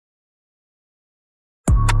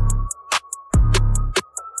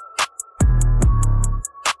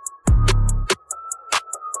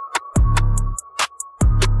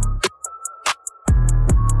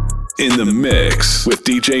In the mix with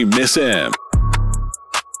DJ Miss M.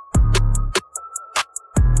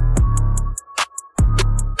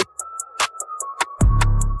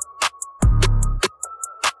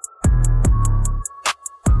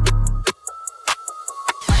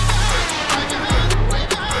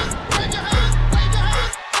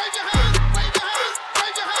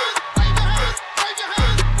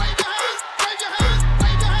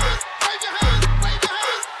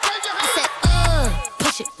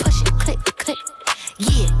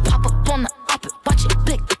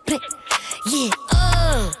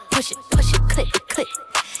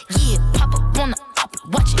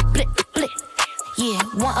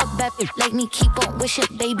 Like me, keep on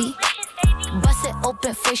wishing, baby. Bust it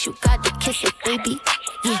open first, you got to kiss it, baby.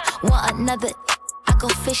 Yeah, want another, I go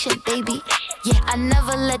fishing, baby. Yeah, I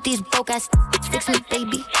never let these broke ass fix me,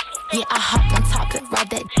 baby. Yeah, I hop on top and ride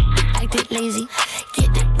that, acted lazy.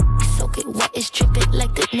 Get that, soak it wet, it's dripping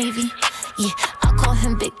like the Navy. Yeah, I call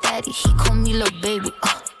him Big Daddy, he call me little baby.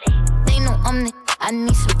 They know I'm the, I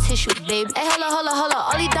need some tissue, baby. Hey, holla.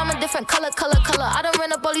 All these diamonds different color. I done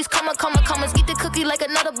ran up all these commas. Eat the cookie like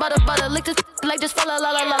another butter. Lick this like this fella,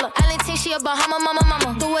 la. I didn't think she a Bahama,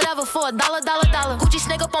 mama. Do whatever for $1. Gucci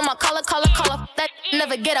snake up on my collar. That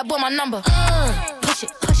never get up with my number. Push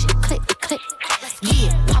it, click.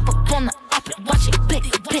 Yeah, pop up on the op it, watch it, blick.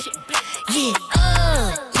 Yeah,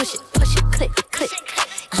 push it, click.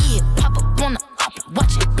 Yeah, pop up on the op it,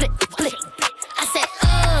 watch it, blick. I said,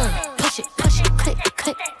 push it, click.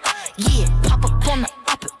 Yeah, pop up on the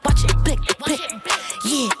op it, watch it, blick.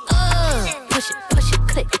 Yeah, push it,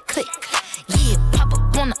 click. Yeah, pop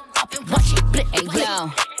up on the op it, watch it, blick. Hey,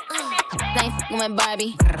 yo. I ain't f***ing with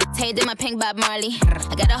Barbie. Tay did my pink Bob Marley.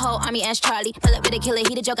 I got a whole army as Charlie. Pull up with a killer,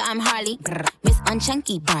 he the Joker, I'm Harley. Miss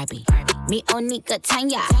Unchunky Barbie. Me Onika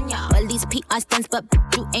Tanya. Well, these PR stunts, but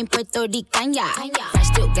you ain't Puerto Rican, ya. Fresh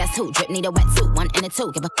still, guess who? Drip need a wetsuit, 1 and a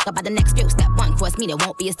 2. Give a fuck about the next few. Step 1, force me, there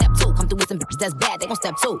won't be a step 2. Come through with some bitches that's bad, they gon'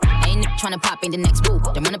 step 2. Ain't tryna pop in the next boo.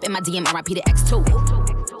 Then run up in my DM, RIP to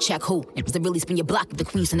X2. Check who? Niggas that really spin your block if the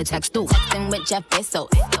queen send a text through. Textin' with Jeff Bezos.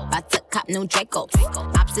 About to cop new Dracos.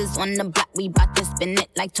 Ops is on the block, we bout to spin it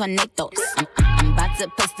like tornadoes. I'm about to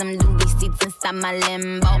put some Louis seats inside my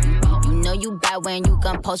limbo. You know you bad when you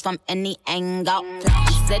can post from any angle.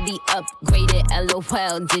 He said he upgraded,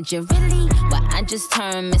 LOL, did you really? Well, I just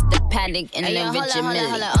turned Mr. Paddock in the Richard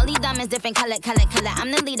Mille. All these diamonds different color.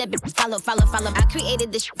 I'm the leader, bitch, follow. I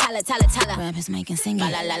created this tala. Rappers making singing,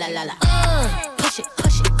 la. Push it,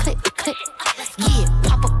 click. Yeah,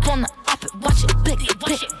 pop up on the op it, watch it, blick. Yeah,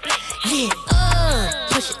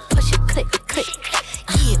 push it, click.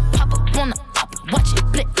 Yeah, pop up on the op it, watch it,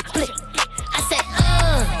 blick. I said,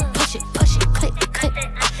 push it, click.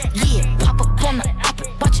 Yeah, pop up on the op it,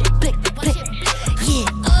 watch it, blick. Yeah,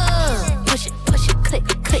 push it, click.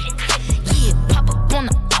 Yeah, pop up on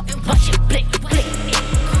the op it, watch it, blick.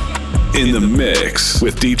 In the mix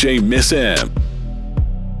with DJ Miss M.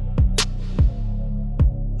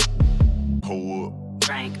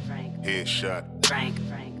 Frank, headshot, Frank,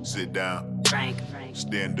 sit down, Frank,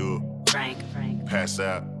 stand up, Frank, pass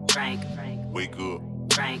out, Frank, wake up,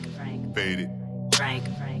 Frank, fade it, Frank,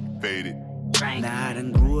 fade it. Nah, I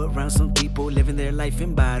done grew around some people living their life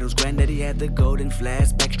in bottles. Granddaddy had the golden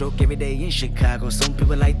flask, backstroke every day in Chicago. Some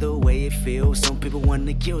people like the way it feels. Some people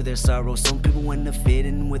wanna kill their sorrow. Some people wanna fit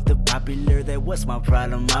in with the popular. That was my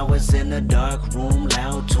problem. I was in a dark room,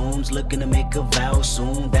 loud tunes, looking to make a vow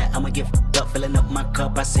soon that I'ma get f***ed up, filling up my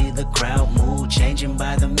cup. I see the crowd mood changing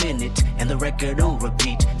by the minute, and the record on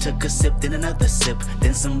repeat. Took a sip, then another sip.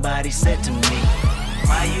 Then somebody said to me,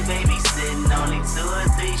 why you babysitting? Only 2 or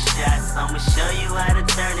 3 shots. I'ma show you how to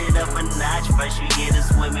turn it up a notch. First you get a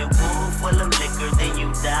swimming pool full of liquor, then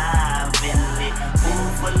you dive in it. Pool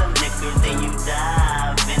full of liquor, then you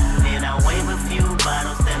dive in it. I wave a few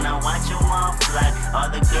bottles, then I watch them all fly. All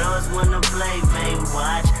the girls wanna play, they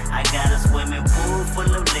watch. I got a swimming pool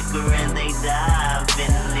full of liquor and they dive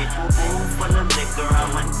in it. Pool full of liquor,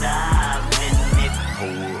 I'ma dive in it.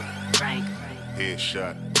 Hold up, Frank,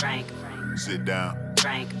 headshot, Frank, sit down,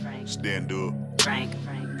 Frank, stand up, Frank,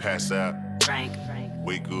 pass out, Frank,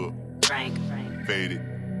 wake up, Frank, fade it,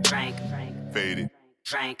 Frank, fade it.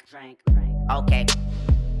 Frank. Okay,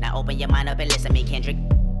 now open your mind up and listen to me, Kendrick.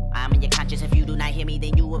 I'm in your conscience. If you do not hear me,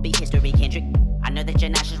 then you will be history, Kendrick. I know that you're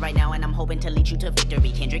nauseous right now, and I'm hoping to lead you to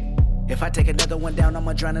victory, Kendrick. If I take another one down,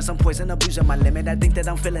 I'ma drown in some poison, abusing my limit. I think that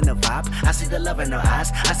I'm feeling the vibe. I see the love in her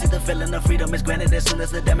eyes. I see the feeling of freedom is granted as soon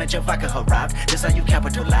as the damage of vodka arrived. This how you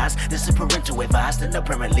capitalize. This is parental advised, and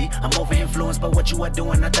apparently I'm over influenced by what you are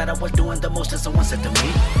doing. I thought I was doing the most, and someone said to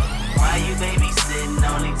me, why you babysitting?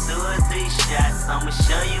 Only 2 or 3 shots. I'ma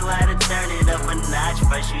show you how to turn it up a notch.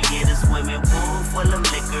 First you get a swimming pool full of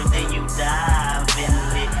liquor, then you dive in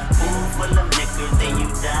it. Pool full of liquor, then you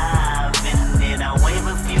dive in it. I wave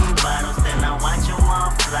a few bottles, then I watch them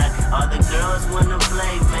all fly. All the girls wanna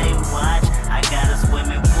play, they watch. I got a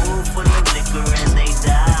swimming pool full of liquor and they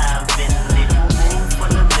dive in it. Pool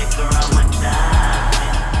full of liquor, I'ma dive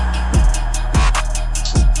in it.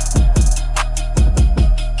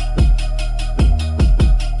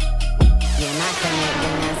 Yeah, my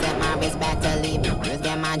Canadian and set my wrist back to leave. Just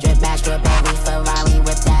get my drip back, drip every Ferrari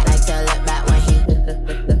with that. Like to look back when he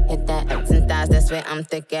hit that. Since that's the sweat, I'm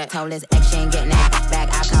thick at. Told his ex she ain't getting that back.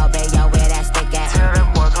 I call Bayo where that stick at. Tell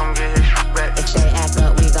that boy come get his shit back. If they act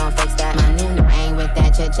up, we gon' fix that. My new ain't with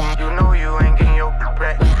that chit chat. You know you ain't getting your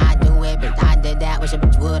back. When I do it, bitch, I did that. Wish a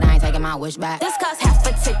bitch would, I ain't taking my wish back. This costs half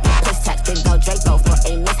a ticket, plus tax. Big go Draco for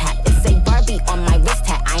a mishap. It's a Barbie on my wrist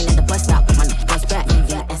hat. I ain't at the bus stop, but my bus back.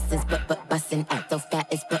 VVS is but bustin'. Act so fat,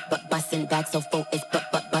 it's but bustin'. Back so full, it's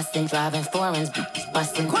but bustin'. Driving foreigns,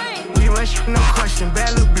 bustin'. We run shit, no question.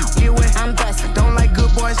 Bad little bitch, get wet. I'm bustin'. Don't like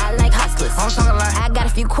good boys. I like hustlers. I don't talk a lot. I got a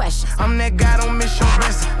few questions. I'm that guy, don't miss your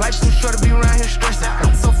blessing. Life's too short to be around here stressing.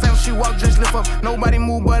 So fam, she walk, dress, lift up. Nobody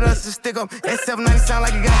move but us to stick up. That 790 sound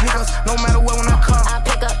like it got hiccups. No matter what, when I come, I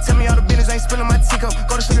pick up. tell me all the business, ain't spilling my teacup.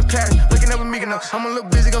 Go to sleep in Paris, waking up with me enough. I'm a little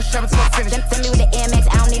busy, go shopping till I'm finished. Send me with the AMX,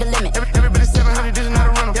 I don't need a limit. Every bit of 700, this is not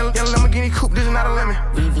a rental. Yellow Lamborghini coupe, this is not a lemon.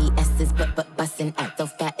 VVS is but bustin'. Act so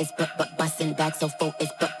fat, it's but bustin'. Back so full,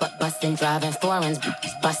 it's but bustin'. Driving foreigns,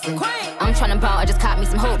 bustin'. I'm tryna ball, I just caught me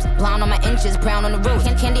some hoops. Blonde on my inches, brown on the roof.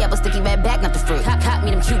 Candy apple, sticky red back, not the fruit. Caught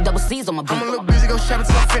me them cute double C's on my boot. I'm a little busy, go shopping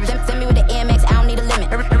till I'm finished. Send me with the AMX, I don't need a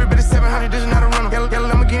limit. Every bit of 700, this is not a rental. Yellow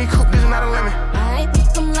Lamborghini coupe, this is not a lemon. I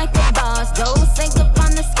pick 'em like a boss. Don't say up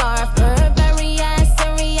on the scarf. Burberry,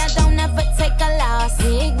 Siri, I don't ever take a loss.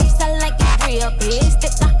 Big whips, I like it real. Big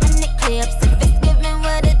stick, 100 clips. If it's giving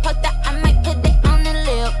what it put that, I might put it on the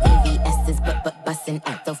lip. VVS is but bustin'.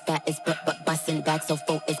 Act so fat, it's but bustin'. Back so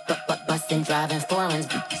full, it's but bustin'. Driving foreigns,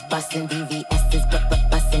 bustin'. VVS is but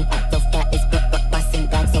bustin'. Act so fat, it's but bustin'.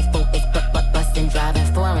 Back so full, it's but bustin'.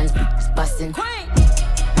 Driving foreigns, bustin'.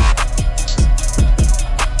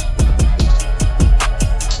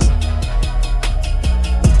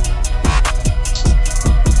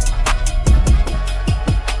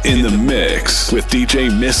 In the mix with DJ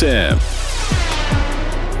Miss M.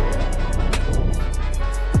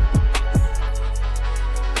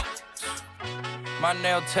 My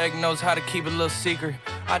nail tech knows how to keep a little secret.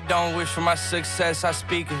 I don't wish for my success, I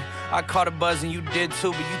speak it. I caught a buzz and you did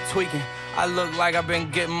too, but you tweaking. I look like I've been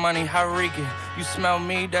getting money, how reeking. You smell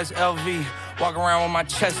me, that's LV. Walk around with my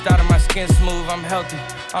chest out and my skin smooth, I'm healthy.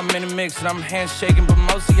 I'm in the mix and I'm handshaking, but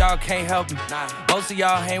most of y'all can't help me. Most of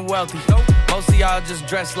y'all ain't wealthy. Most of y'all just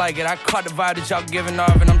dress like it. I caught the vibe that y'all giving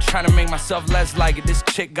off and I'm trying to make myself less like it. This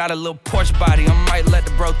chick got a little Porsche body, I might let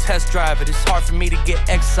the bro test drive it. It's hard for me to get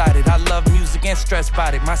excited. I love music and stress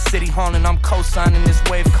about it. My city haunting, I'm co-signing this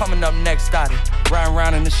wave coming up next out it. Riding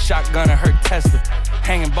around in the shotgun and her Tesla.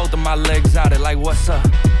 Hanging both of my legs out it like what's up?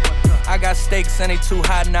 I got stakes and they too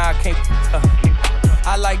high now, I can't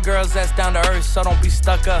I like girls that's down to earth, so don't be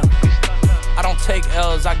stuck up. I don't take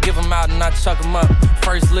L's, I give them out and I chuck them up.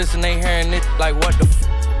 First listen, they hearing it like what the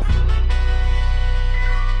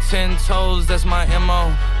 10 toes, that's my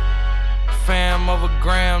MO. Fam over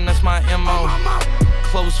gram, that's my MO.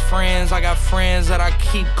 Close friends, I got friends that I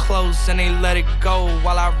keep close and they let it go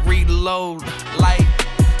while I reload. Like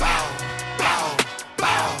bow, bow,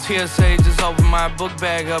 bow. TSA just opened my book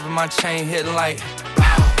bag up and my chain hitting like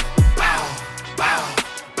bow, bow, bow,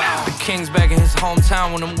 bow. The king's back in his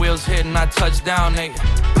hometown when them wheels hit and I touch down, they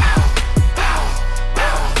bow, bow,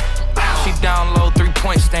 bow, bow. She down low,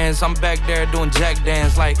 3-point stands, I'm back there doing jack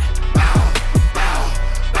dance like bow, bow,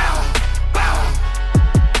 bow, bow.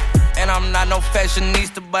 And I'm not no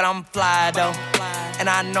fashionista, but I'm fly though. And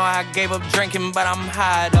I know I gave up drinking, but I'm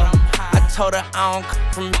high though. I told her I don't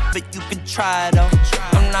come from but you can try though.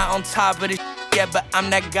 I'm not on top of this yet, but I'm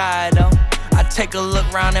that guy though. I take a look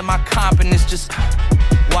round at my comp and it's just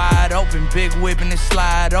wide open, big whip and it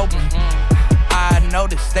slide open. I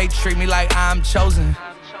notice they treat me like I'm chosen.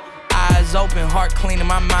 Eyes open, heart clean and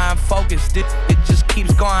my mind focused. It just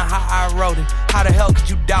keeps going how I wrote it. How the hell could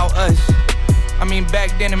you doubt us? I mean,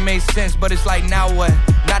 back then it made sense, but it's like, now what?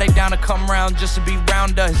 Now they down to come round just to be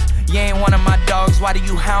round us. You ain't one of my dogs, why do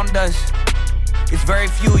you hound us? It's very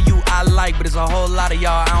few of you I like, but it's a whole lot of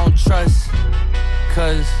y'all I don't trust.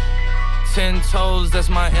 Cause 10 toes, that's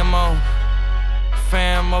my MO.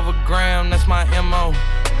 Fam over gram, that's my MO.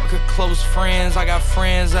 Look at close friends, I got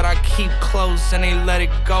friends that I keep close and they let it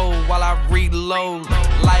go while I reload.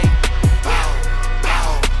 Like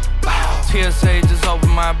TSA just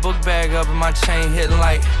opened my book bag up and my chain hitting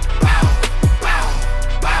like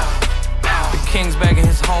the King's back in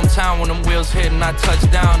his hometown when them wheels hit and I touch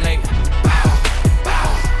down, nigga.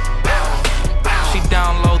 She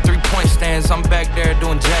down low, 3-point stands, I'm back there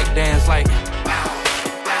doing jack dance like.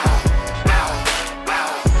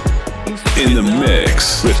 In the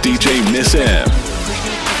mix with DJ Miss M.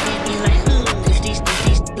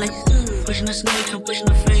 Pushing the snakes, I'm pushing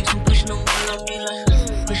the fakes, I'm pushing them all off me like,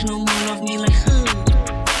 pushing them all off me like,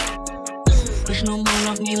 pushing them all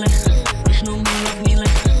off me like, pushing them all off me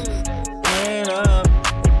like. Head up,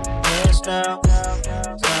 hairstyle,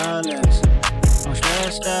 silence. I'm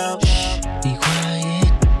stressed out, be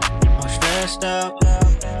quiet. I'm stressed out,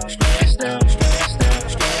 stressed out, stressed out,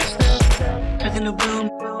 stressed out. Tucking the broom.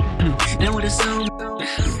 Then with a zoom,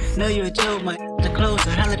 know you a joke, my the clothes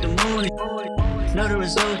are holla at the moon. Know the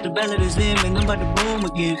results, the ballot is in, and I'm about to boom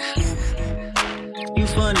again. You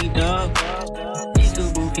funny, dog.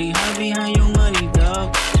 Peekaboo, can't hide behind your money,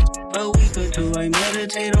 dog. For a week or two, I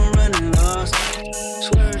meditate on running lost.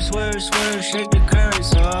 Swerve, swerve, swerve, shake the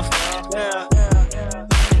currents off. Yeah.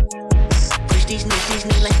 Push these knees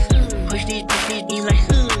like, push these knees like,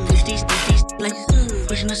 push these like,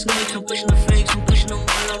 pushing the snakes, I'm pushing the fakes, I'm pushing them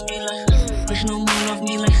all off me like, pushing them all off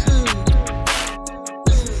me like,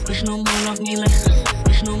 pushing them all off me like,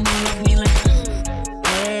 pushing them all off me like.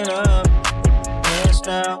 Head up,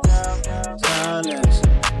 hairstyle, silence.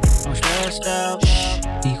 I'm stressed out,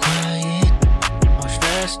 be quiet. I'm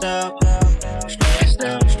stressed out, stressed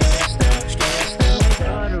out, stressed out, stressed out.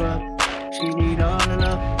 Daughter up, she need all the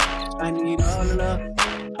love, I need all the love,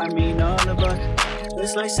 I mean all of us.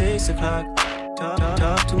 It's like 6 o'clock.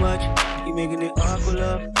 Talk too much, you making it awkward,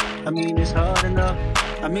 love. I mean, it's hard enough.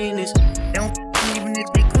 I mean, it's don't even if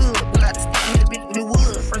they could. But I just hit a bitch with the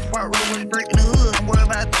wood. First part rolling brick in the hood. I'm worried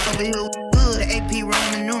about over here good. The AP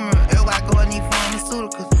Roman numeral. Everybody go, I need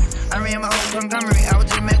pharmaceuticals. I ran my whole Montgomery. I was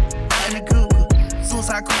just met out in the cougar.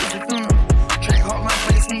 Suicide cool at the funeral. Track hard my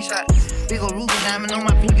face screenshot. Big ol' Ruger diamond on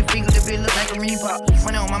my pinky finger. The bitch look like a ring pop.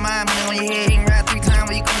 Money on my mind, money on your head. Ain't ride 3 times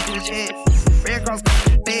when you come through the chest. Red Cross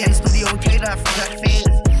bed in the studio with K-Dot, fresh out the feds.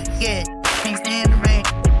 Yeah, can't stand the rain,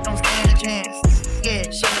 don't stand a chance. Yeah,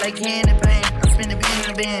 shit like candy paint, I spend the beat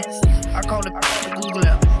in the bands. I call it Google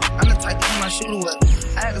out. I'm the type to do my shooter well.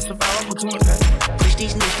 I had to survive opportunity. push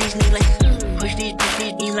these knees like, push these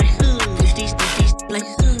knees like, push these like,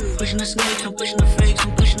 pushing the snakes, I'm pushing the fakes,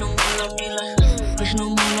 I'm pushing them all off me like, pushing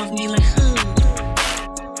them all off me like,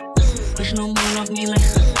 pushing them all off me like,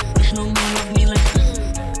 pushing them all off me like.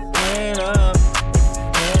 Head up,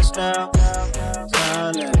 hairstyle,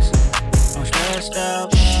 silence. I'm stressed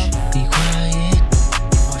out, be quiet.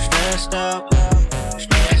 I'm stressed out,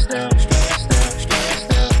 stressed out, stressed out,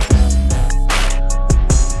 stressed out.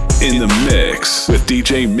 In the mix with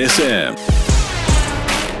DJ Miss M.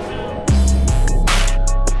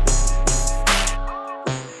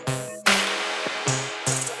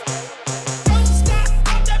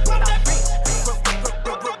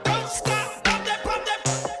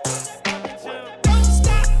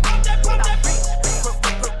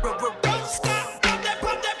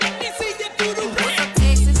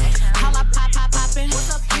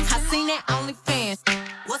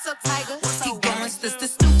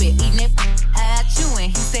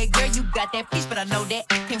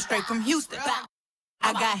 From Houston,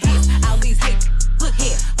 I got hits, all these hate, look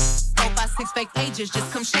here 4, 5, 6 fake pages,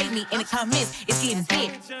 just come shade me in the comments, it's getting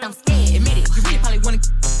dead, I'm scared, admit it, you really probably wanna,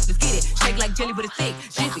 let's get it, shake like jelly but it's thick,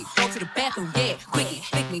 jiffy, go to the bathroom, yeah, quickie,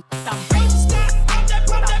 lick me, I'm rich.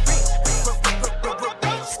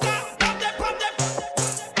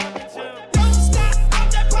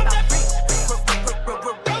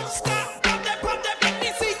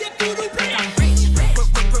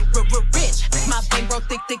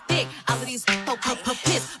 Thick, all of these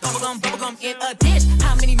piss, bubblegum in a dish.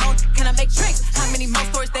 How many more can I make tricks? How many more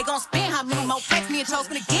stories they gon' spin? How many more texts me and Joe's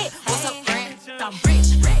gonna get? What's up, friend? I'm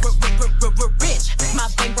rich, my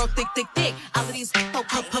bankroll thick, all of these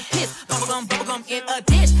piss, bubblegum in a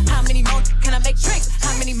dish. How many more can I make tricks?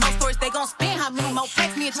 How many more stories they gon' spin? How many more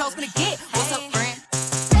texts me and Joe's gonna get? What's up, friend?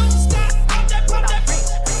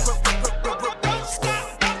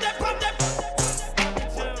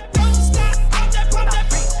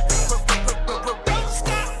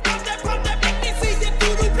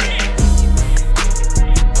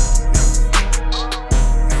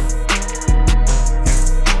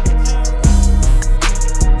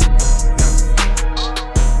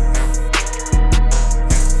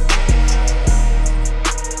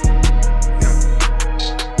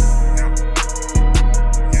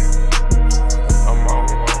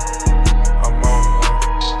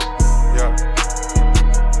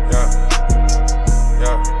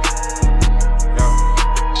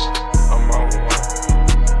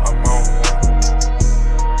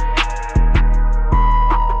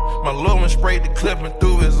 clipping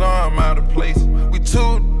through his arm out of place. We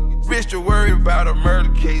too rich to worry about a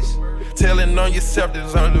murder case. Telling on yourself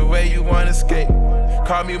there's only way you wanna escape.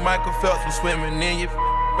 Call me Michael Phelps, I'm swimming in your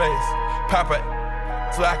face. Papa,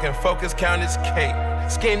 so I can focus, count his cake.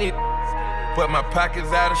 Skinny, but my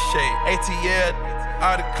pocket's out of shape. ATL,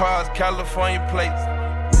 all the cars, California plates.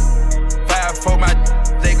 5 for my,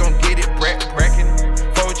 they gon' get it brackin'.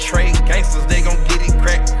 4 trade gangsters, they gon' get it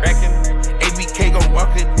crackin'. ABK gon' walk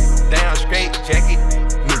it down straight, jacket.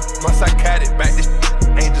 My psychotic back, this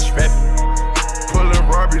ain't just rapping. Pulling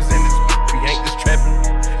robberies in this, we ain't just trapping.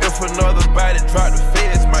 If another body drop, the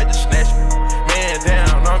feds might just snatch me. Man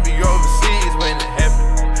down, I'll be overseas when it happen.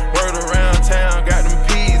 Word around town, got them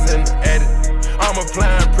peas in the attic. I'm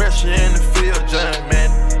applying pressure in the field, John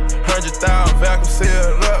Madden. 100,000 vacuum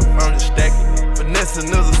sealed up, I'm just stacking it. Finessing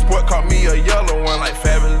is a sport, caught me a yellow one like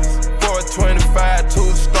Fabulous. 425,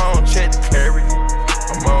 2 stone, check the clarity.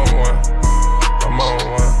 I'm on one,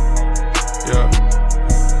 yeah.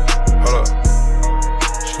 Hold up,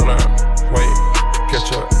 slow down, wait,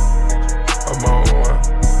 catch up. I'm on one,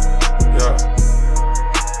 yeah.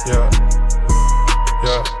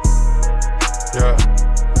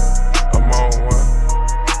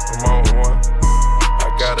 I'm on one. I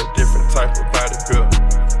got a different type of body build.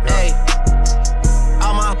 Yeah. Hey,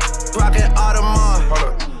 all my rockin' Audemars.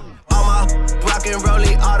 All my rockin'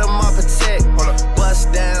 Rollie Audemars Protect.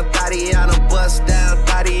 Bust down, Tatiana, bust down,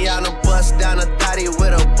 Tatiana, bust down a thotty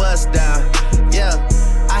with a bust down. Yeah,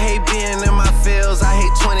 I hate being in my fields. I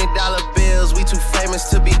hate $20 bills. We too famous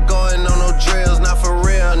to be going on no drills. Not for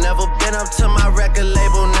real. Never been up to my record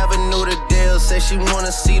label. Never knew the deal. Say she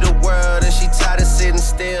wanna see the world and she tired of sitting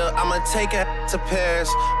still. I'ma take her to Paris.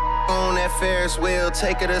 On that Ferris wheel,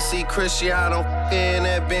 take her to see Cristiano. In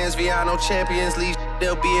that Benz Viano Champions League.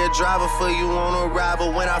 There'll be a driver for you on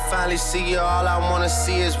arrival. When I finally see you, all I wanna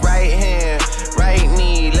see is right hand, right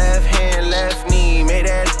knee, left knee. Make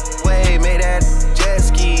that way, make that jet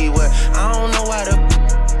ski. What? I don't know why the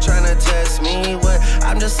tryna test me. What?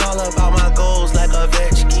 I'm just all about my goals like a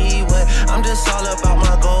Vetchki. What? I'm just all about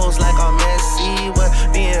my goals like I'm Messi. What?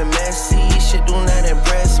 Being messy, shit do not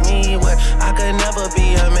impress me. What? I could never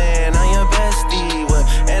be a man, I'm your bestie. What?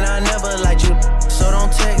 And I never liked you, so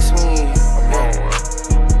don't text me. I'm on one.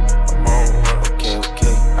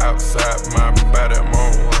 Okay. Outside my body, I'm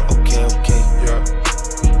on one. Okay. Yeah.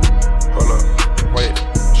 Hold up, wait,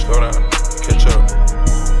 slow down, catch up.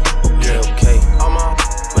 Okay. I'm on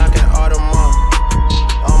rockin' Audemars.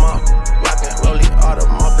 I'm on rockin' Rollie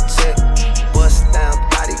Audemars Protect. Bust down,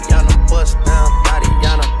 Tatiana, bust down,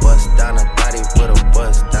 Tatiana, bust down a thotty with a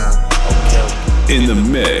bust down. Okay. In the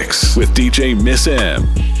mix with DJ Miss M.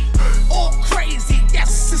 All crazy,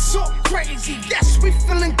 yes, it's all crazy. Yes, we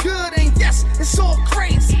feeling good, and yes, it's all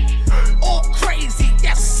crazy. All crazy,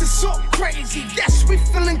 yes, it's all crazy. Yes, we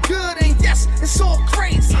feeling good, and yes, it's all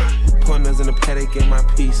crazy. Pointers in the paddock, get my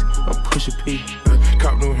piece. I'm pushing P.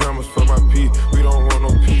 Cop new hammers for my P. We don't want no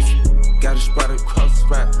peace. Got a spot across the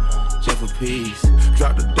spot, just for peace.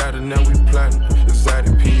 Drop the data, now we plotting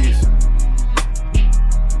exotic peas.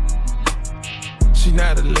 She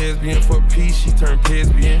not a lesbian for peace, she turned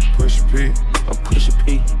lesbian. Push P. I'm pushing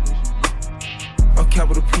P. On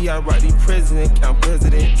capital P, I write the president, count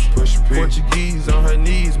presidents. Push P. Portuguese on her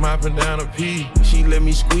knees, mopping down a P. She let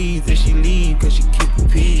me squeeze and she leave, cause she keep a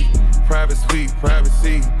P. Private suite,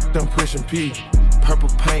 privacy, I'm pushing P. Purple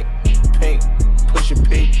paint, pushing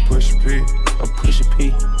P. Push P. I'm pushing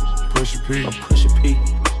P. Push P. I'm pushing P.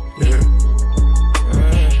 Yeah.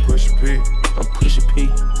 Push P. I'm pushing P.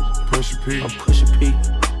 Push P. I'm pushing P.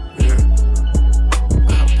 Yeah.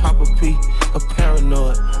 I pop a P. I'm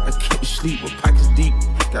paranoid. I keep sleep with pockets deep.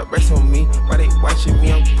 Got rest on me. Why they watching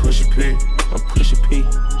me? I'm pushing P. I'm pushing P.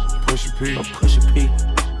 Pushing P. I'm pushing P.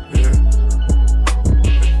 Yeah.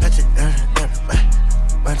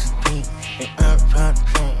 Bunch of P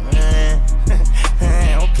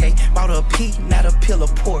and okay, bought a P, not a pill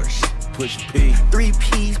of Porsche. Push P. 3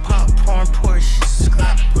 P's, popcorn, Porsche.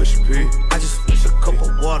 Push P. I just finished a cup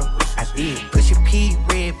of water. I did. Push a P,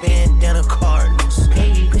 red bandana, Cardinals.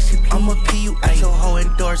 I'm a P, you ain't your whole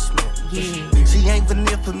endorsement. Yeah. She ain't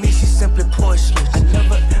vanilla for me, she simply porcelain.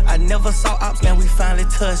 I never saw ops, now we finally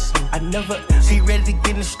touched. She ready to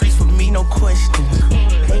get in the streets with me, no question.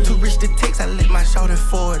 Too rich to text, I let my shorty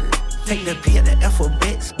forward it. Take the P at the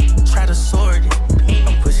alphabets, try to sort it.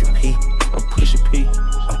 I'm pushing P. I'm pushing P.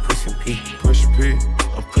 I'm pushing P. Push P.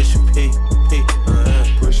 I'm pushing P.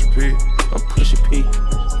 Push P. I'm pushing P.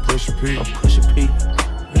 Push P. I'm pushing P.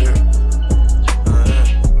 Yeah.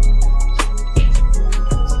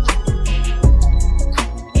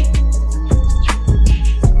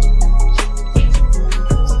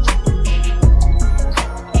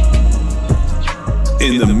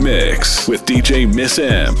 mix with DJ Miss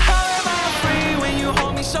M. When you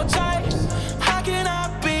hold me so tight, how can I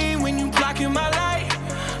be when you blocking my light?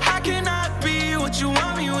 How can I be what you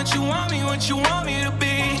want me, what you want me, what you want me to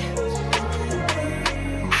be?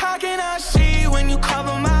 How can I see when you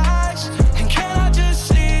cover my eyes? And can I just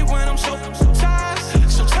sleep when I'm so tired?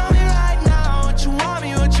 So tell me right now what you want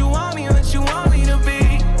me, what you want me, what you want me to be.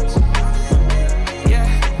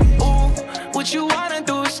 Yeah, ooh, what you wanna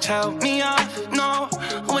do is tell me off. No,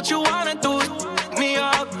 what you wanna do is me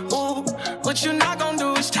up. Ooh, what you not gonna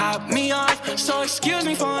do is top me off. So excuse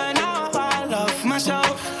me for an hour, I love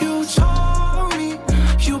myself. You told me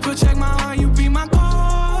you protect my heart, you be my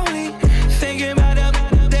goalie. Thinking about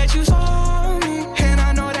that you told me, and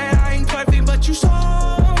I know that I ain't perfect, but you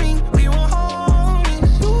saw me. We were homies.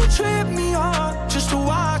 You tripped me up just to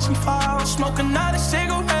watch me fall. Smoke another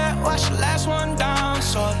cigarette, watch the last one down.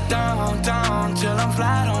 So down, down, till I'm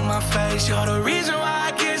flat on my face. You're the reason why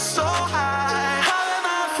I get so high. How am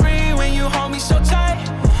I free when you hold me so tight?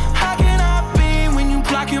 How can I be when you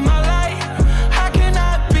blocking my light? How can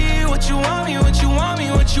I be what you want me, what you want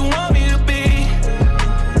me, what you want me to be?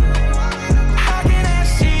 How can I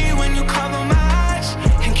see when you cover my eyes?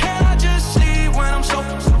 And can I just sleep when I'm so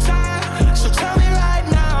tired? So tell me right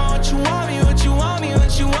now what you want me, what you want me,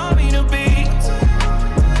 what you want me to be.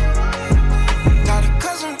 Got a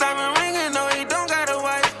custom diamond ring and no, he don't got a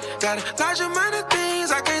wife. Got a large amount of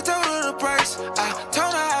things, I can't tell her the price. I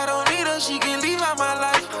told her I don't need her, she can leave out my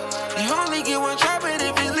life. You only get one trap, and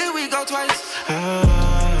if it's lit, we go twice.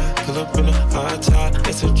 Pull up in a hard top,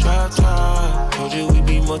 it's a drop top. Told you we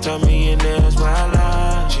be multi-millionaires, why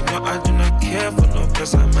lie? She know I do not care for no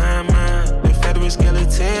plus I mind. The federal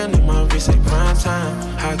skeleton in my wrist at prime time.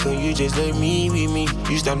 How come you just let me be me?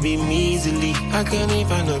 You start to be measly. I couldn't even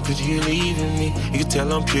find out cause you leaving me. You can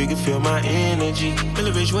tell I'm pure, you can feel my energy.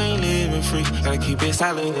 Really bitch, we ain't living free. Gotta keep it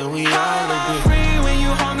silent and we all agree. Free when you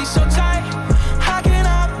hold me so tight. How can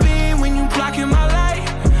I be when you blocking my light?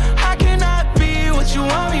 How can I be what you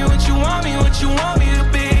want me, what you want me, what you want me to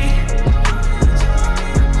be?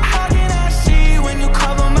 How can I see when you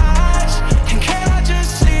cover my eyes? And can I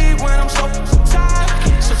just sleep when I'm so tired?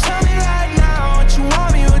 So tell me right now what you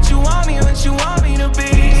want me, what you want me, what you want me to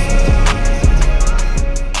be.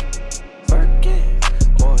 Birkin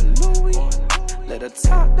or Louis, let her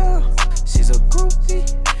top down. She's a groupie,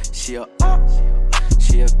 she a up,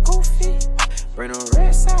 she a goofy. Bring her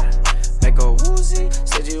red side, make her woozy.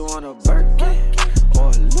 Said you want a Birkin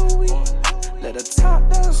or Louis, let her top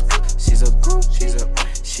down. She's a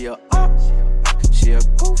groupie, she a up, she a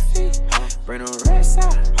goofy. Bring her red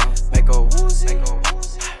side, make her woozy. Go,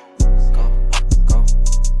 go,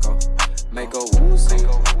 go, make her woozy.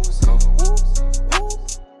 Go, woo.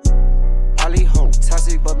 All these hoes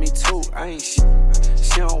toxic, but me too. I ain't shit.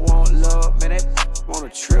 She don't want love, man. That want a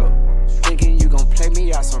trip. Thinking you gon' play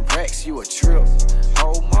me out some racks, you a trip.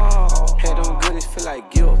 Oh ma, head on good, it feel like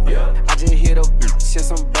guilt. I just hit a bitch and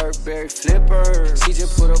some Burberry flippers. She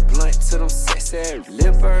just put a blunt to them sexy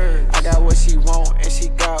lippers. I got what she want and she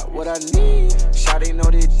got what I need. Shawty know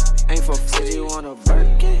this ain't for free. You want a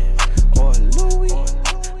Birkin or a Louis?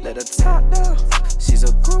 Let her top down. She's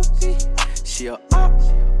a groupie, she a up,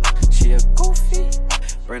 she a goofy.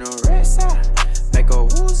 Bring her red side, make her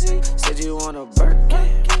woozy. Said you want a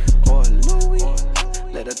Birkin or a Louis?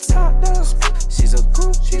 Let her top down. She's a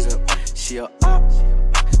groupie, she a up,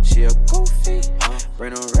 she a goofy.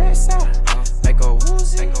 Bring her red side, make her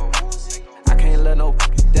woozy. I can't let no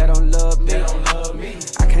that don't love me.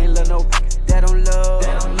 I can't let no that don't love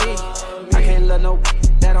me. I can't let no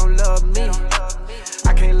that don't love me.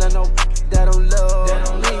 I can't let no that don't love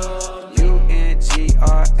me.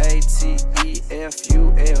 UNGRATEFUL.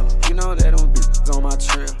 You know that don't be on my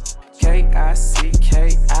trail. KICKINGSHI.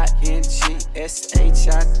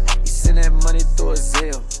 You send that money through a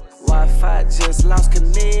Zelle. Wi-Fi just lost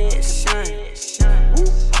connection.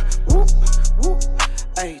 Whoop, whoop, whoop.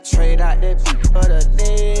 Ayy, trade out that beat for the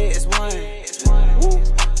next one. Whoop,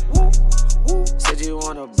 whoop, whoop. Said you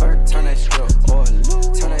want a Birkin, turn that shit up. Or a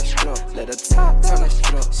Louis, turn that shit up. Let her top, turn that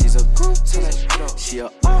shit up. She's a group, turn that shit up. She a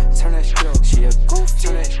up, turn that shit up. She a goof,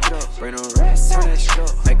 turn that shit up. Bring her rest, turn that shit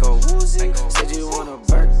up. Make her woozy. Said you want a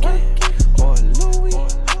Birkin or a Louis.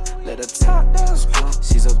 Let her top down.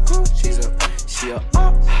 She's a group, she a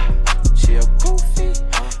up, she a goofy.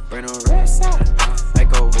 Bring her rest out,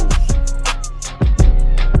 make her woozy.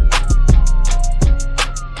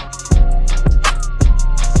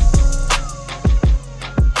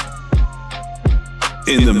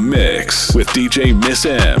 In the mix with DJ Miss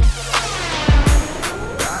M.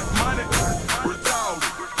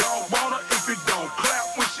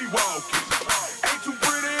 Ain't too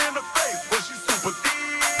pretty in the face, but she's super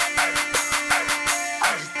thick.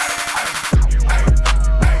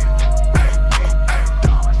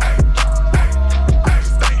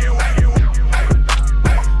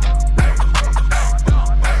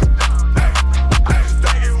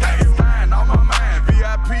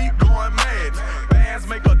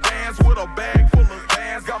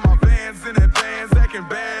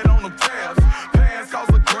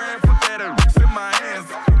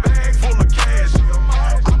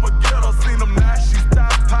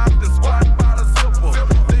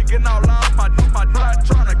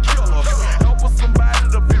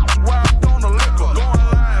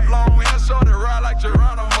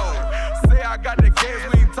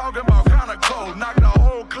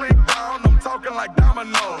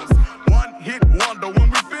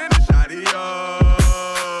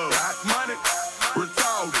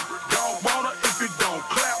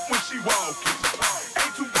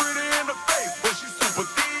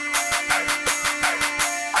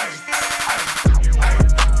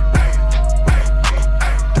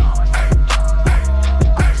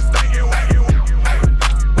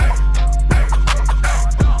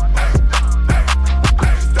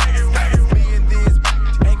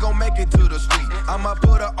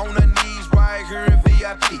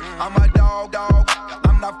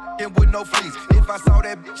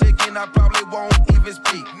 they won't even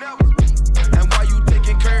speak. And why you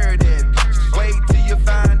taking care of that? Wait till you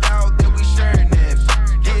find out that we sharing that.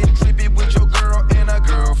 Getting trippy with your girl and a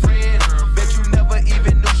girlfriend. Bet you never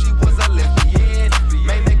even knew she was a lesbian.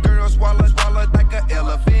 Made that girl swallow like an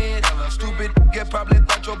elephant. Stupid nigga probably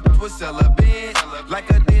thought your bitch was celibate. Like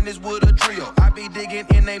a dentist with a trio, I be digging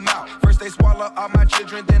in they mouth. First they swallow all my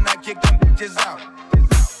children, then I kick them bitches out.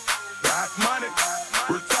 Got money,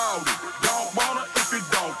 retarded. Don't want her if it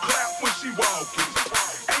don't clap when she walking.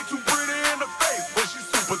 Ain't too pretty in the face, but she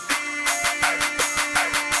super thick.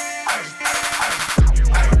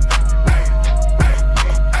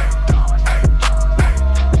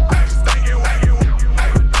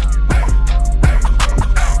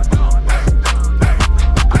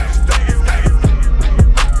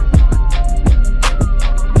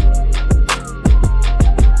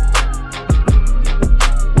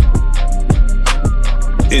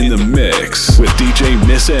 In the mix with DJ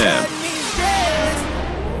Miss M.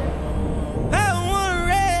 I don't wanna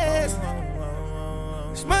rest.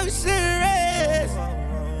 Smoke cigarettes.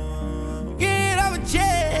 Get off a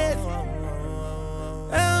chest.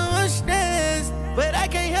 I don't want stress, but I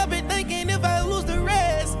can't help it thinking if I lose the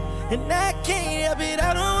rest. And I can't help it,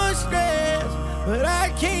 I don't want stress, but I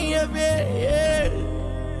can't help it, yeah.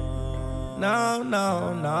 No,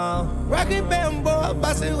 no, no. Rockin' bamboo,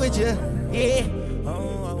 bustin' with you, yeah.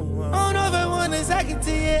 I don't know if I want to talk it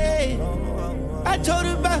to you. I told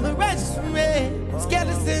her about her righteous for me.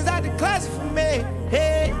 Skeletons out the closet for me.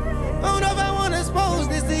 Hey, I don't know if I want to expose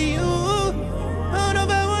this to you. I don't know if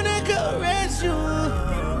I want to caress you.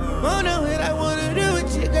 I don't know what I want to do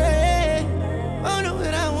with you, girl. I don't know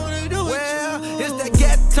what I want to do with you. Well, it's that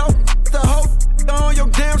ghetto, the whole on your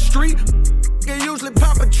damn street. Can usually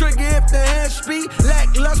pop a trigger if the hand speed.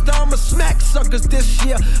 Lackluster, I'ma smack suckers this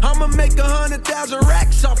year. I'ma make 100,000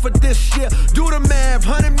 racks off of this year. Do the math,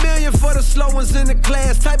 100 million for the slow ones in the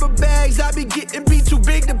class. Type of bags I be getting be too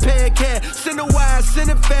big to pay a cash. Send it wide,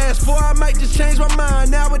 send it fast, for I might just change my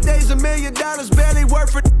mind. Nowadays $1 million barely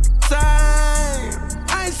worth a time.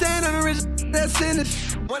 I ain't saying I'm the rich that's in it.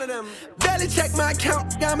 One of them barely check my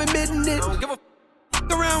account, I'm admitting it. Don't give a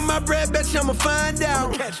around my bread, bet you I'ma find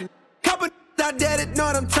out. Couple out there that know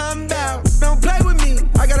what I'm talking about. Don't play with me.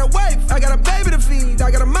 I got a wife, I got a baby to feed,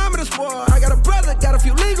 I got a mama to spoil, I got a brother, got a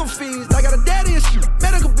few legal fees, I got a daddy issue,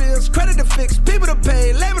 medical bills, credit to fix, people to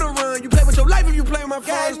pay, labor to run. You play with your life if you play with my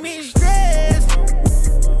friends. Got me stressed.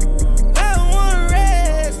 I don't wanna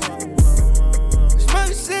rest.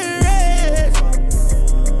 Smoke cigarettes.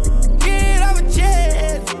 Get off a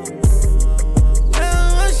chest. I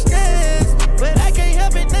don't want stress, but I can't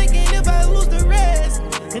help it thinking if I lose the rest.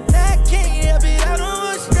 And I can't help it, I don't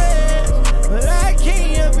want stress, but I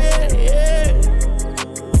can't help it, yeah.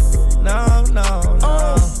 No, no,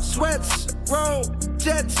 no. Sweats, roll,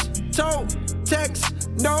 jets, toe, text,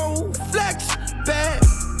 no flex, bad,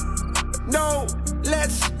 no,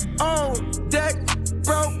 let's on deck,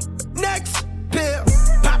 broke, next, pill,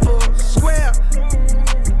 popper, square,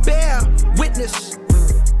 bear, witness,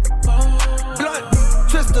 blunt,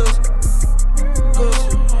 twisters,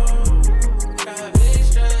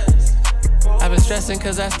 I've been stressing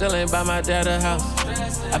cause I still ain't by my dad's house.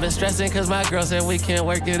 I've been stressing cause my girl said we can't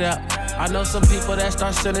work it out. I know some people that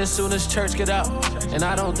start sinning soon as church get out. And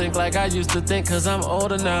I don't think like I used to think cause I'm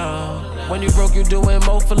older now. When you broke, you doing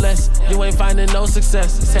more for less. You ain't finding no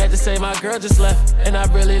success. Sad to say my girl just left, and I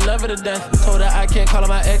really love her to death. Told her I can't call her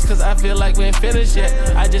my ex cause I feel like we ain't finished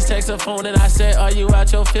yet. I just text her phone and I said, are you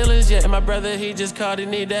out your feelings yet? And my brother, he just called, he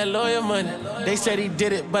need that lawyer money. They said he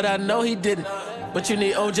did it, but I know he didn't. But you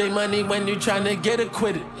need OJ money when you tryna get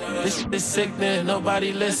acquitted. This shit is sickening,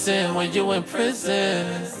 nobody listen when you in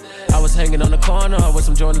prison. I was hanging on the corner with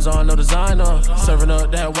some Jordans on, no designer. Serving up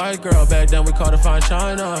that white girl, back then we called her fine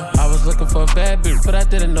china. I was looking for a bad bitch, but I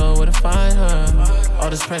didn't know where to find her. All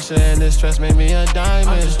this pressure and this stress made me a diamond.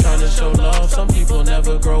 I'm just trying to show love, some people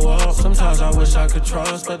never grow up. Sometimes I wish I could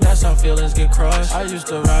trust, but that's how feelings get crushed. I used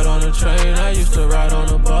to ride on a train, I used to ride on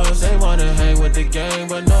a bus. They wanna hang with the gang,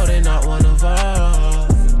 but no, they not one of us.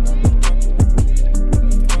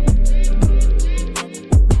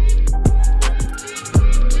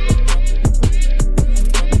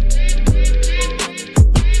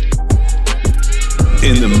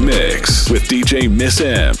 In the mix with DJ Miss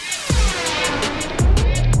M.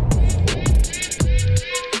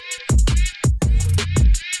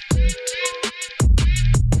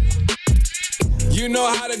 You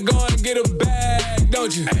know how to go and get a bag,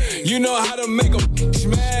 don't you? You know how to make a bitch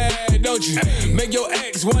mad, don't you? Make your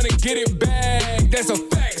ex wanna get it back, that's a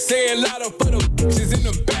fact. Say a lot of for the bitches in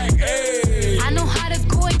the back, ayy. I know how to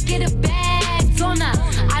go and get a bag, don't I?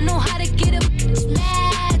 I know how to get a bitch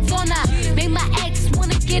mad, don't I?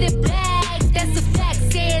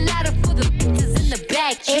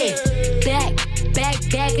 back,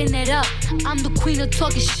 backing it up. I'm the queen of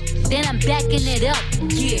talking shit, then I'm backing it up.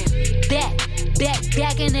 Yeah,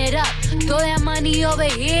 backing it up. Throw that money over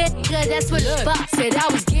here, cause that's what it's about. Said I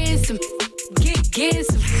was getting some.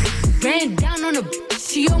 Ran down on a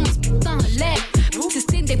she almost on her leg. Just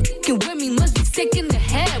think they fucking with me, must be sick in the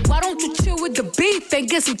head. Why don't you chill with the beef and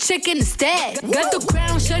get some chicken instead? Got the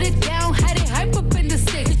ground, shut it down, had it hype up in the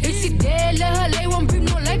six. If she dead, let her lay, won't breathe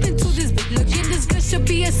no life into this bitch. Look, this girl should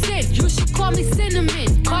be a sin. You should call me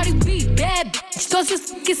Cinnamon. Cardi B, bad bitch, those is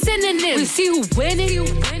fucking synonyms. We see who winning,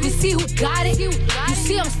 we see who got it. You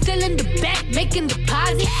see I'm still in the back making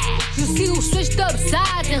deposits. You see who switched up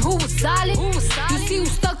sides and who was solid. You see who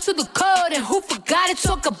stuck to the code and who forgot it.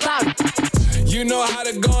 Talk about it. You know how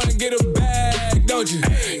to go and get a bag, don't you?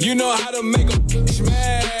 You know how to make a bitch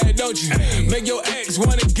mad, don't you? Make your ex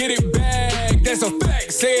wanna get it back. That's a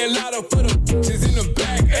fact. Say it louder for the bitches in the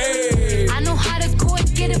back. Hey. I know how to go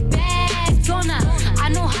and get it back, don't I? I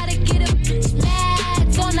know how to get a bitch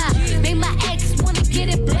mad, don't I? Make my ex wanna get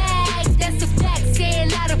it back. That's a fact. Say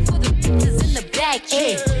it louder for the bitches in the back.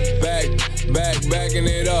 Hey. Backing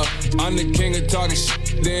it up. I'm the king of talking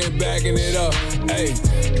shit, then backing it up. Hey,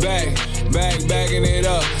 backing it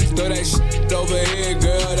up. Throw that shit over here,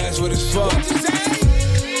 girl, that's what it's for.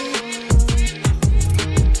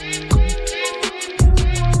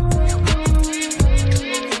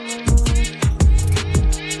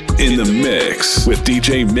 In the mix with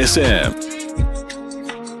DJ Miss M.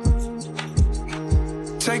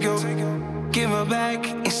 Take her, give her back,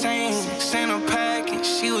 insane. Send her package,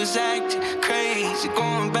 she was acting crazy.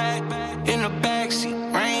 Going back in the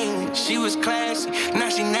backseat, rain. She was classy, now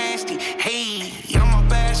she nasty. Hey, I'm a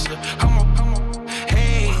bachelor,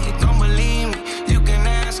 hey, don't believe me, you can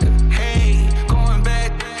ask her. Hey, going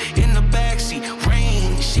back in the backseat,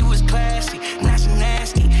 rain. She was classy, now she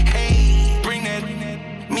nasty. Hey, bring that,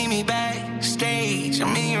 meet me backstage.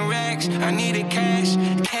 I'm in racks, I needed cash.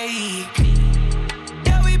 Hey,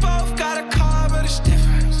 yeah, we both got a car, but it's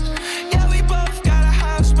different. Yeah, we both got a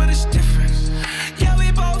house, but it's different. Yeah,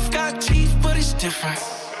 we both got teeth, but it's different.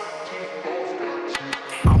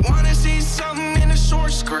 I wanna see something in a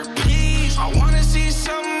short skirt, please. I wanna see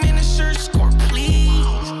something in a shirt skirt, please.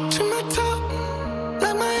 To my top,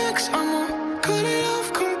 like my ex, I'ma cut it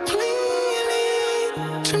off completely.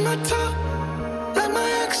 To my top, like my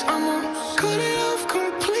ex, I'ma cut it off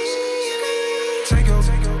completely. Take her,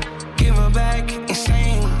 give her back,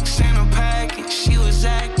 insane. Send her package, she was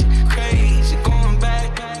acting crazy. Going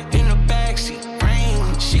back in the backseat,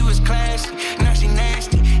 rain. She was classy, now she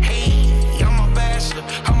nasty. Hey, I'm a bachelor,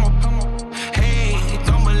 hey,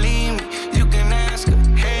 don't believe me, you can ask her.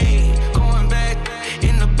 Hey, going back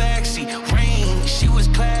in the backseat, rain. She was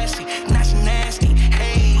classy, now she nasty.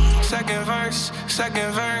 Hey, second verse,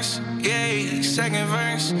 yeah, second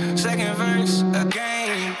verse,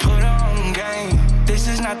 again. Put on game, this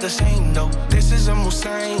is not the same though. This is a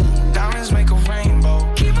Musain, diamonds make a rainbow.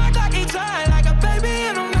 Keep her cocky tight like a baby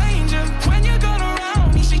in a manger. When you go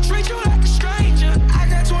around me, she treat you like a stranger. I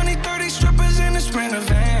got 20, 30 strippers in the Sprinter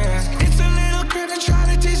van. It's a little crib and try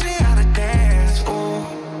to teach me how to dance. Oh,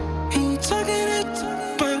 and you talking it,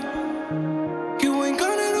 but you ain't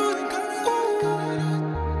gonna do it.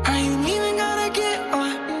 Ooh, I ain't even gonna get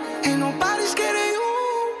on. Ain't nobody scared of you.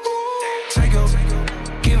 Take her,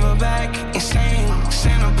 give her back, insane.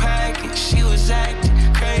 Send her package, she was acting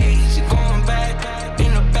crazy. Going back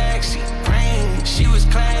in the backseat, rain. She was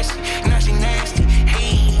classy, now she nasty.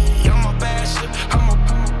 Hey, I'm a bachelor,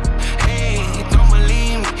 hey, don't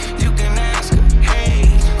believe me, you can ask her. Hey,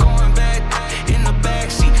 going back in the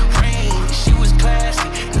backseat, rain. She was classy,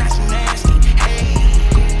 now she nasty. Hey.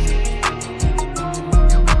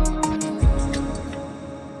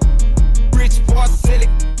 Rich boy silly,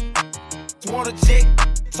 want a chick,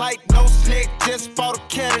 tight, no slick, just bought a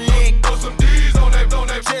Cadillac. Put some D's on that,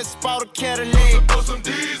 just bought a Cadillac. Put some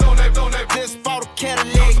D's on that, just bought a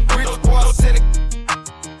Cadillac. Rich boy silly,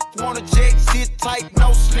 want a jet, sit tight,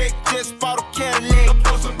 no slick, just bought a Cadillac.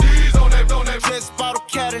 Put some D's on that, just bought a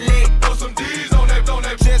Cadillac. Put some D's on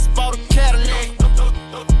that, just bought a Cadillac.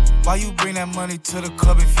 Why you bring that money to the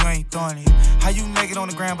club if you ain't throwing it? How you naked on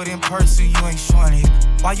the ground but in person you ain't showing it?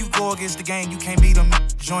 Why you go against the game, you can't beat them,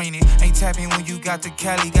 join it. Ain't tapping when you got the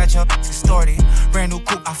Cali, got your distorted. Brand new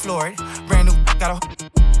coupe, I floor it. Brand new got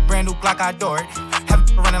a brand new Glock, I adore it.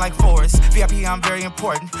 Have running like Forrest. VIP, I'm very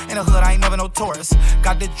important. In the hood, I ain't never no tourist.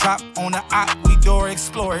 Got the drop on the op, we door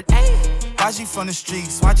explore it. YG from the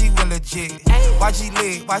streets, YG went legit. YG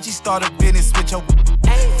lit, YG start a business with your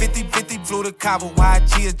 50-50 flew to Cabo,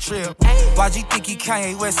 YG a trip. YG think he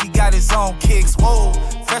Kanye West, he got his own kicks. Whoa,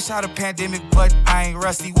 Fresh out of pandemic, but I ain't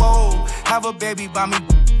rusty. Whoa, have a baby by me,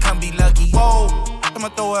 come be lucky. Whoa, I'ma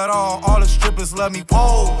throw it all the strippers love me.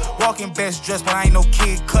 Whoa, walking best dressed, but I ain't no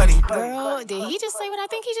Kid Cudi. Girl, did he just say what I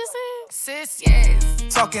think he just said? Sis,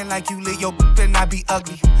 yes. Talking like you lit your and I be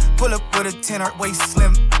ugly. Pull up with a tenor, waist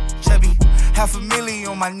slim, chubby. $500,000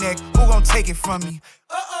 on my neck, who gon' take it from me?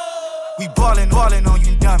 We ballin' on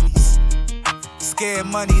you dummies. Scared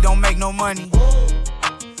money don't make no money.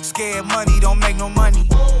 Scared money don't make no money.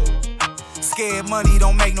 Scared money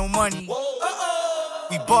don't make no money.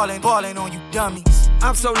 We ballin' on you dummies.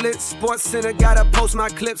 I'm so lit, Sports Center, gotta post my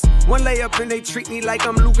clips. One layup and they treat me like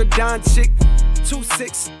I'm Luka Doncic.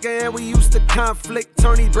 2-6, and we used to conflict.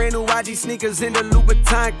 Turn these brand new YG sneakers into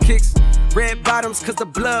Louboutin kicks. Red bottoms, cause the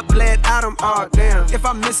blood bled out them, all damn. If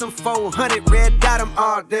I miss them 400, red dot them,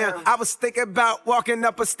 all damn. I was thinking about walking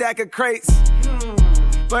up a stack of crates,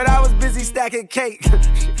 but I was busy stacking cake.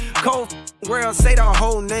 Cold world, say the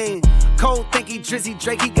whole name. Cole think he Drizzy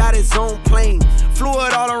Drake, he got his own plane. Flew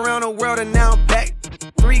it all around the world and now I'm back.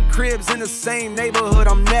 3 cribs in the same neighborhood,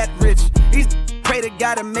 I'm that rich. These pray to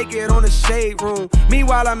God to make it on the shade room.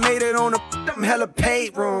 Meanwhile, I made it on the I'm hella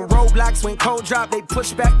paid room. Roadblocks when cold drop, they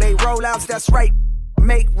push back, they rollouts, that's right.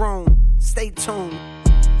 Make room, stay tuned.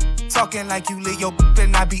 Talking like you lit your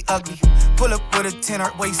and I be ugly. Pull up with a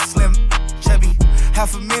tenor, waist slim, chubby.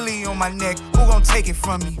 $500,000 on my neck, who gon' take it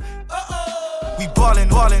from me? We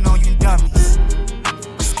ballin' on you dummies.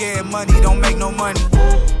 Scared money don't make no money.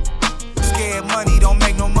 Scared money don't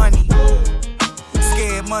make no money.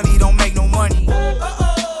 Scared money don't make no money.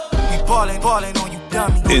 We ballin' on you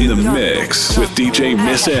dummies. In the mix with DJ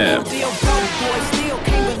Miss M. Still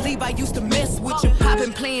can't believe I used to mess with you.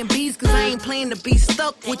 Poppin' playing bees, cause I ain't playin' to be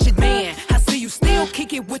stuck with you, man. I see you still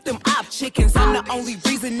kick it with them op chickens. I'm the only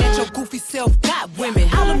reason that your goofy self got women.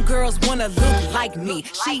 All them girls wanna look like me.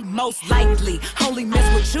 She most likely only mess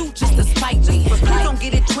with you just to spite me. But please don't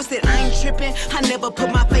get it twisted, I ain't trippin'. I never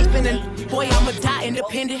put my faith in it. Boy, I'ma die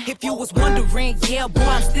independent. If you was wondering, yeah, boy,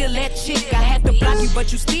 I'm still that chick. I had to block you,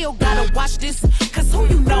 but you still gotta watch this. Cause who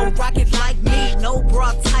you know rock it like me? No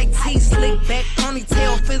bra, tight tee, slick back,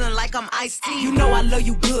 ponytail, feeling like I'm iced tea. You know I love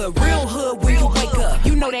you good, real hood when you wake up.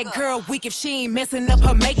 You know that girl weak if she ain't messing up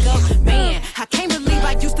her makeup. Man, I can't believe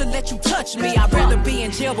I used to let you touch me. I'd rather be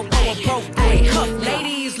in jail before a broke break.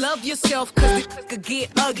 Ladies, love yourself cause it could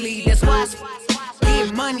get ugly. That's why I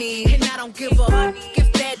get money and I don't give a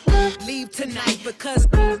if that leave tonight because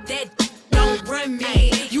that don't run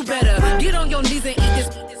me. You better get on your knees and eat this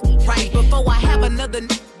right before I have another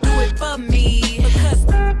do it for me. Because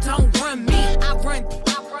don't run me, I run.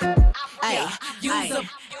 Ay, use up.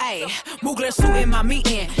 Ayy, Mugler shooting my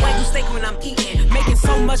meeting. Why you steak when I'm eating? Making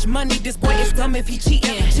so much money, this boy is dumb if he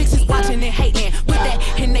cheating. Chicks is watching and hating, with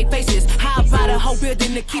that in their faces. How about a whole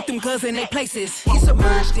building to keep them girls in their places? He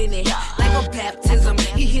submerged in it, like a baptism.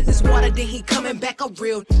 He hit this water, then he coming back a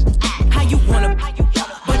real. How you wanna,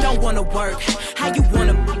 but don't wanna work? How you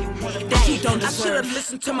wanna, that he don't deserve? I should've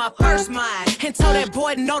listened to my first mind and told that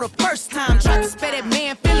boy no the first time. Tried to spare that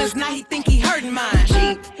man feelings, now he think he hurting mine.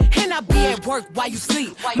 Cheap, and I be at work while you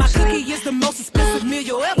sleep. My cookie is the most expensive meal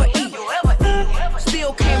you'll ever eat.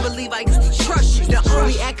 Still can't believe I used to trust you. The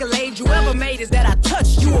only accolade you ever made is that I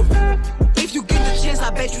touched you. If you get the chance, I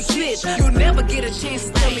bet you snitch. You'll never get a chance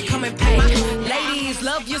to tell me come and pay. Ladies,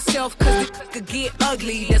 love yourself, cause it could get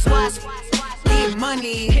ugly. That's why I get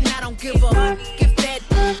money, and I don't give a if that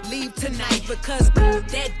leave tonight, because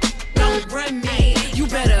that don't run me. You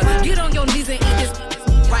better get on your knees and eat this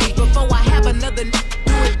right before I have another do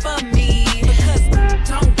it for me. Because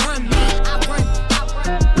don't run me, I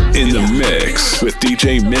run. In the mix with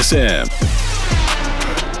DJ Miss M.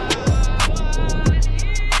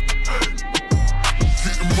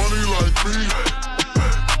 Getting money like me.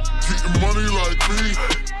 Getting money like me.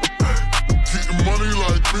 Getting money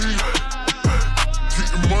like me.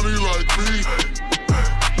 Getting money like me.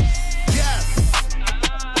 Yes.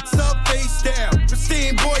 Sub face down.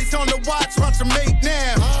 Pristine boys on the watch them make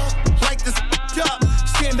now. Like this up,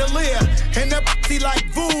 chandelier. And that like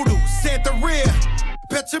voodoo, Santa Ria.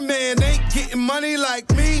 Bet your man ain't getting money like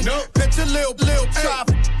me. Nope. Bet your lil chop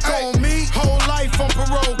on me. Whole life on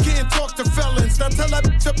parole, can't talk to felons. Now tell that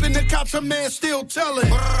bitch up in the cops, a man still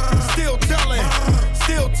telling. Still telling,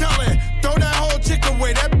 still telling. Throw that whole chick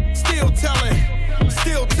away, that still telling.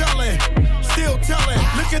 Still telling, still telling.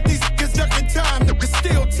 Look at these niggas ducking time, niggas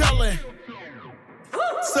still telling.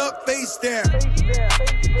 Sup, face down.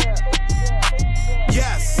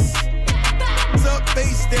 Yes. Sup,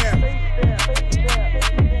 face down.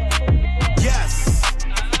 Yes.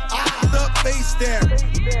 Sup, face down.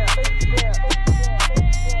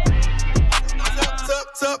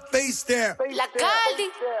 Sup, face down. there. La Cali.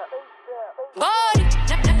 Body.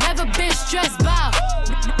 Never been stressed by.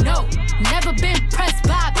 No, never been pressed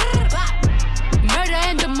by. Murder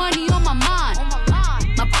and the money on my mind.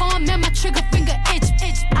 My palm and my trigger finger itch.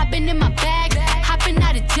 I've been in my bag, hopping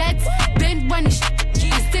out of jets. Been running and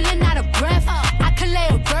stealing out of breath. I can lay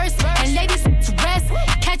a verse and ladies to rest.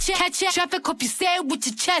 Catch it, traffic, hope you say it with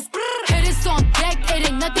your chest. Hit this on deck, it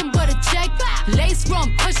ain't nothing but a check. Lace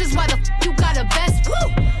run pushes, why the you got a vest? Woo!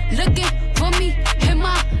 Looking for me, hit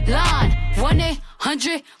my line.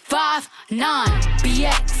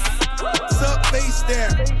 1-800-59-BX. What's up, face there?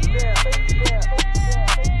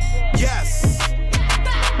 Yes.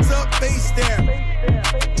 What's up, face there?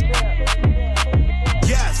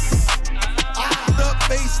 Yes. What's up,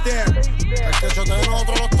 face there? El que yo de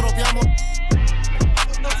nosotros los tropeamos.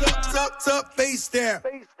 What's up, face there?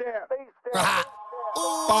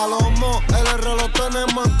 Palomo, el R lo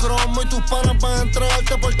tenemos en cromo y tus panas van a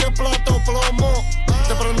entregarte porque es plato plomo.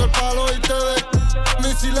 Te prendo el palo y te de.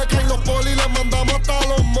 Ni si le caen los polis le mandamos hasta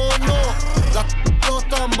los monos. Los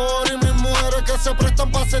tambores y mis mujeres que se prestan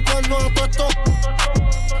para setearnos a todo esto.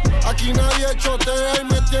 Aquí nadie chotea y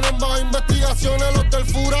me tienen bajo investigaciones los del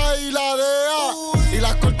Fura y la DEA. Y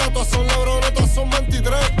las cortas todas son lebrones, todas son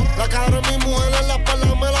 23. La cara de mi mujer en la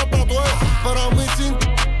espalda me la tatué. Pero a mí sin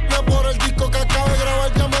por el disco que acabo de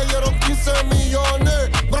grabar ya me dieron 15 millones.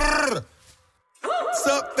 Brrr. What's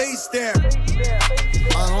up, face there?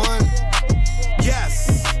 Manuel.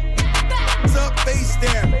 Yes. What's up, face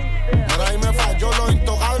there? Mira, ahí me falló los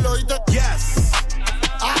intocables, ¿oíste? Yes.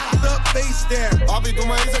 What's up, face there? Papi, tú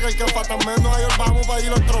me dices que el que falta menos ayer vamos para allí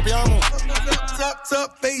lo estropeamos. What's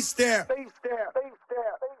up, face there?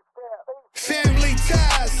 Family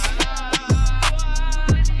ties.